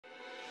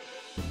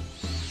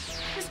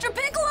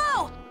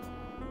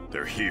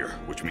They're here,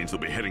 which means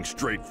they'll be heading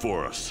straight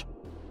for us.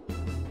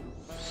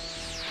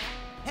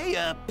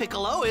 Hey,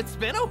 Piccolo, it's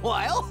been a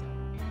while.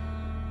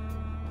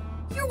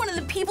 You're one of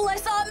the people I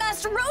saw at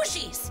Master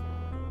Roshi's.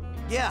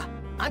 Yeah,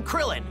 I'm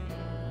Krillin.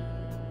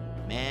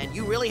 Man,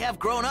 you really have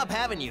grown up,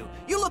 haven't you?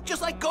 You look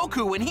just like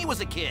Goku when he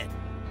was a kid.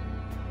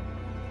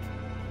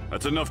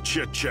 That's enough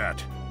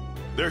chit-chat.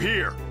 They're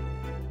here.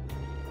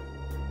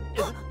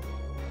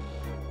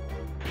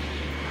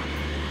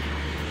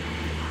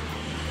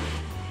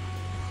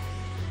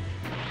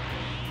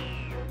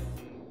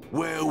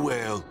 Well,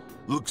 well,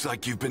 looks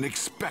like you've been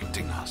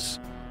expecting us.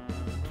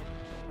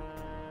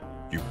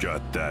 You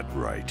got that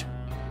right.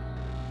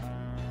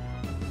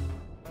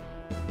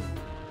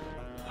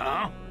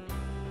 Huh?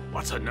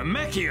 What's a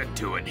Namekian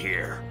doing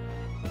here?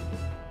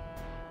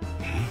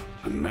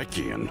 A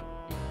Namekian?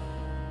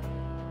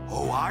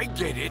 Oh, I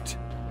get it.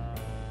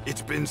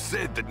 It's been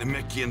said that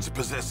Namekians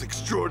possess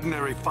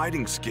extraordinary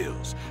fighting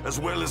skills, as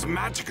well as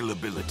magical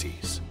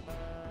abilities.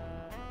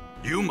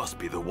 You must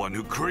be the one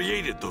who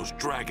created those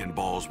Dragon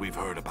Balls we've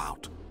heard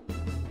about.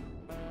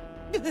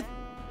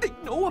 They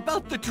know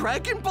about the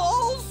Dragon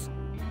Balls?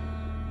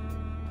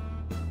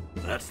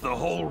 That's the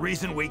whole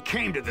reason we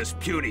came to this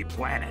puny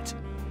planet.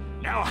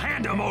 Now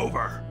hand them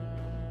over!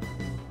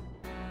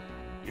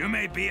 You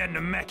may be a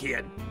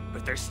Namekian,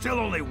 but there's still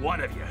only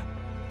one of you.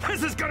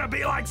 This is gonna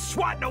be like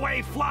swatting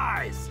away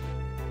flies!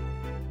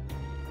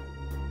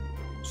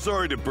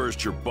 Sorry to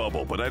burst your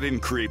bubble, but I didn't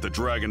create the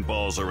Dragon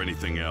Balls or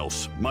anything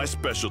else. My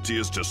specialty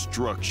is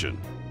destruction.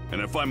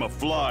 And if I'm a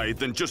fly,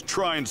 then just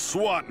try and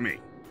swat me.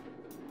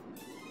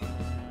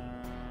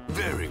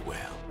 Very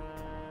well.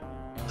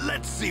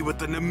 Let's see what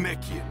the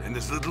Namekian and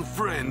his little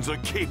friends are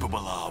capable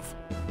of.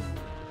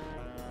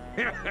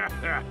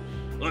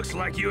 Looks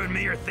like you and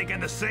me are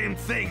thinking the same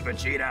thing,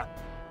 Vegeta.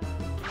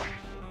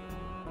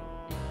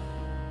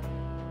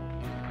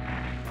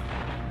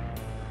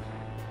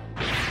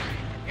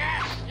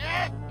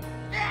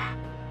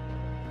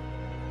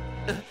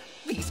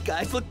 These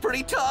guys look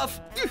pretty tough.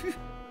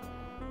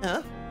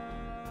 Huh?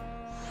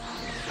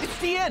 It's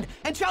the end,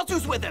 and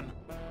Chaozu's with him.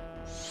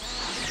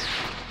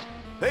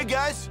 Hey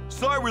guys,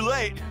 sorry we're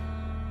late.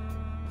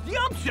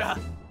 Yamcha!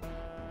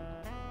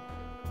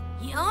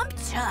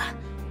 Yamcha?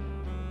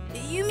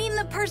 You mean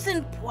the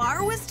person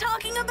Poir was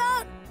talking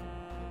about?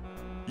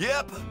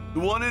 Yep, the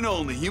one and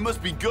only. You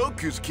must be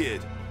Goku's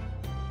kid.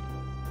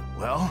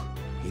 Well,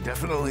 he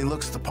definitely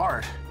looks the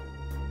part.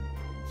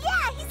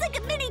 Yeah, he's like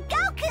a mini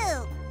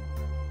Goku!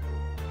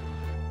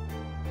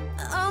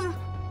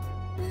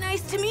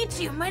 Nice to meet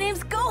you. My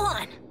name's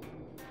Gohan.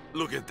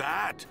 Look at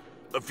that.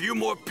 A few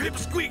more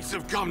pipsqueaks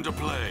have come to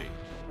play.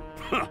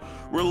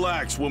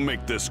 Relax, we'll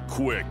make this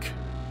quick.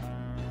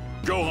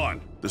 Gohan,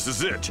 this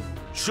is it.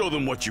 Show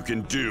them what you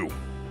can do.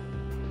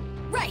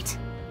 Right.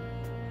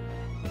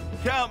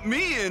 Count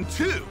me in,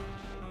 too.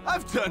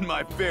 I've done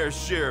my fair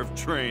share of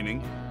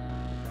training.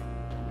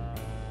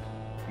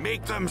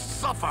 Make them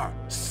suffer,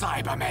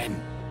 Saibamen.